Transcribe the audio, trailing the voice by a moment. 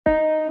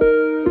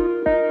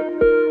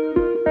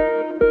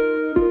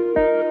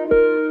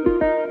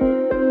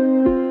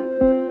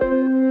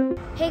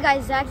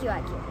guys,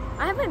 Zakiwak here.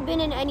 I haven't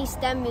been in any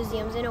STEM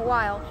museums in a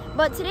while,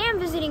 but today I'm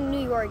visiting New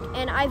York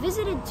and I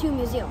visited 2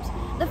 museums.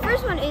 The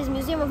first one is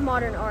Museum of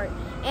Modern Art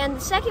and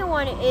the second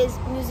one is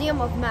Museum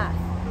of Math.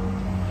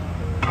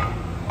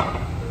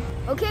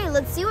 Okay,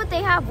 let's see what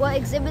they have, what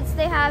exhibits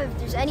they have, if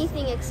there's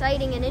anything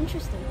exciting and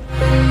interesting.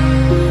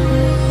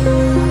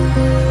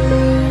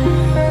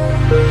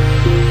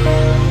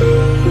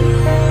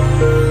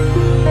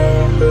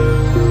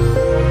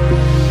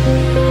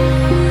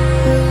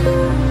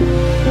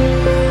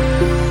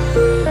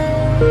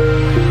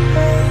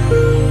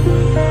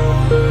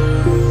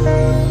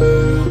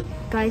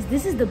 Guys,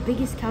 this is the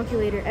biggest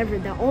calculator ever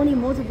that only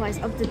multiplies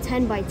up to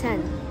 10 by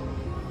 10.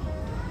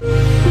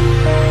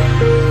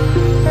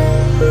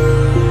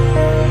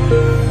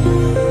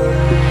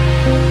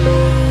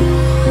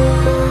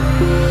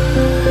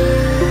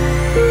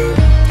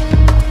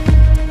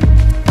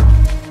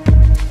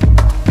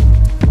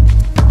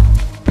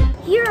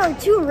 Here are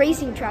 2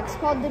 racing tracks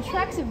called the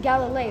tracks of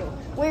Galileo,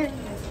 where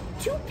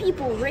 2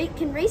 people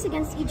can race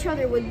against each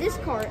other with this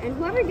car, and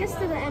whoever gets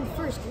to the end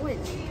first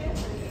wins.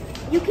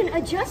 You can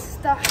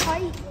adjust the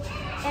height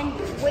and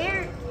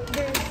where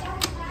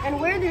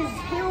there's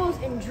hills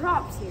and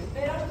drops here.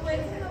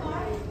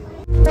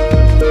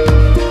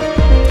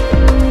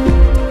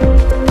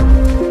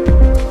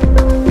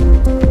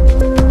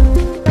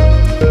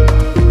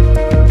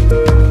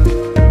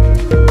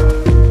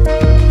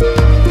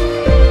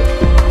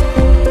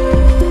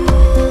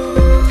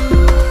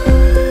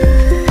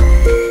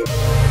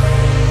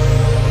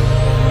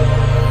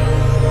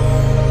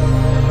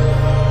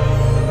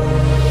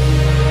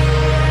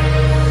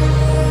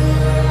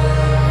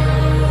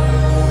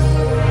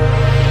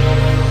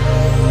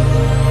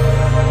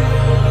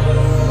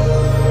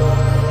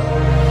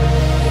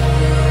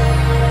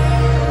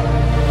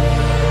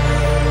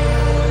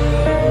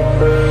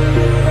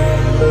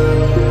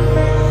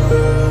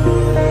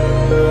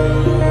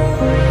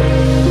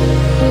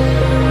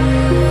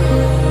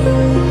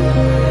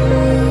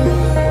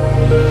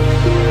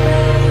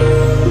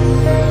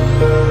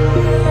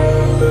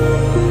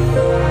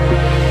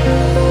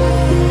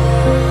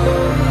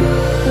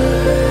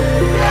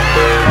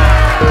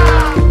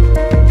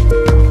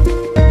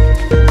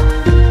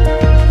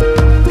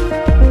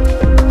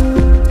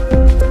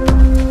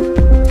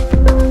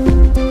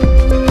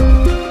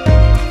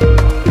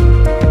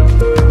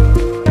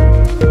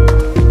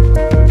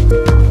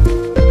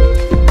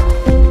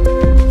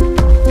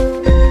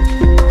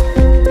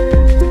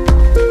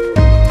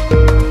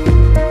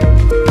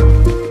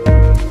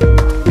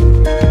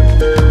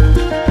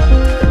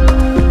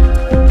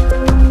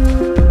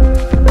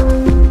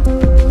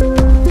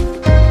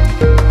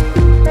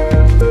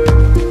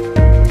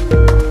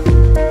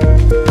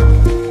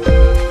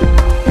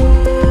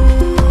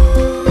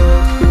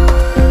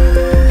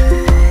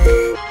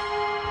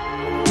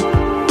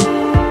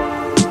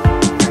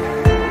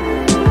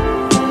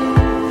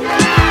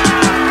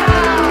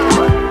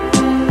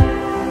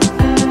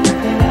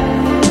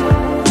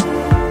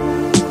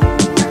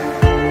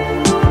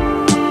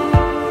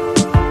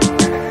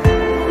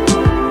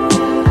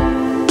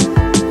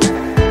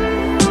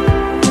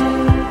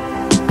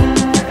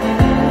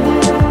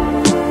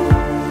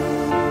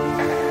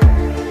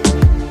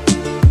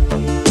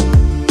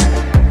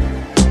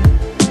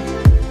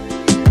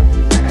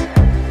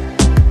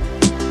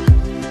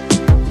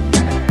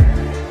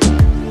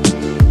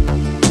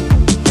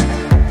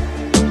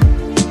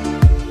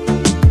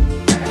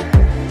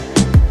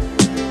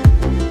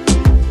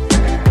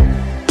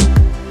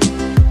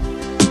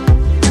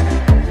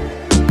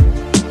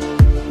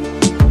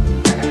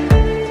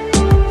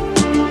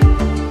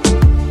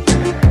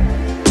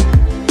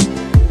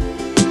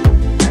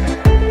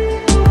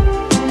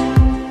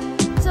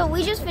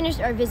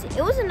 Our visit.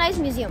 It was a nice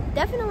museum,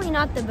 definitely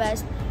not the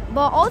best,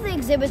 but all the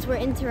exhibits were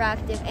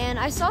interactive and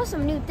I saw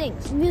some new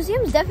things. The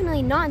museum's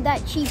definitely not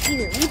that cheap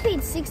either. We paid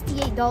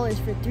 $68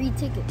 for 3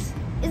 tickets.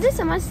 Is this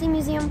a must-see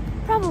museum?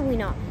 Probably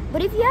not.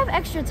 But if you have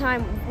extra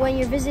time when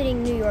you're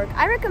visiting New York,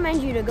 I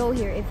recommend you to go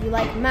here if you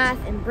like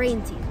math and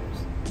brain teasers.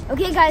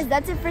 Okay guys,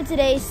 that's it for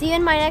today. See you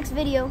in my next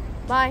video.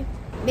 Bye.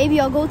 Maybe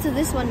I'll go to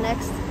this one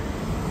next.